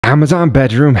Amazon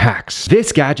Bedroom Hacks.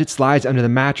 This gadget slides under the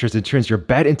mattress and turns your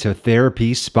bed into a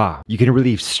therapy spa. You can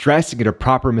relieve stress and get a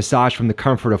proper massage from the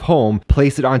comfort of home,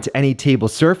 place it onto any table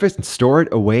surface, and store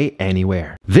it away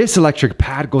anywhere. This electric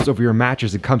pad goes over your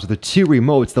mattress and comes with 2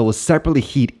 remotes that will separately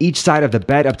heat each side of the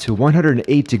bed up to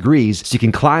 108 degrees so you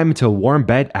can climb into a warm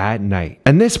bed at night.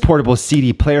 And this portable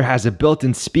CD player has a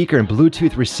built-in speaker and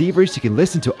Bluetooth receiver so you can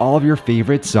listen to all of your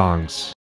favorite songs.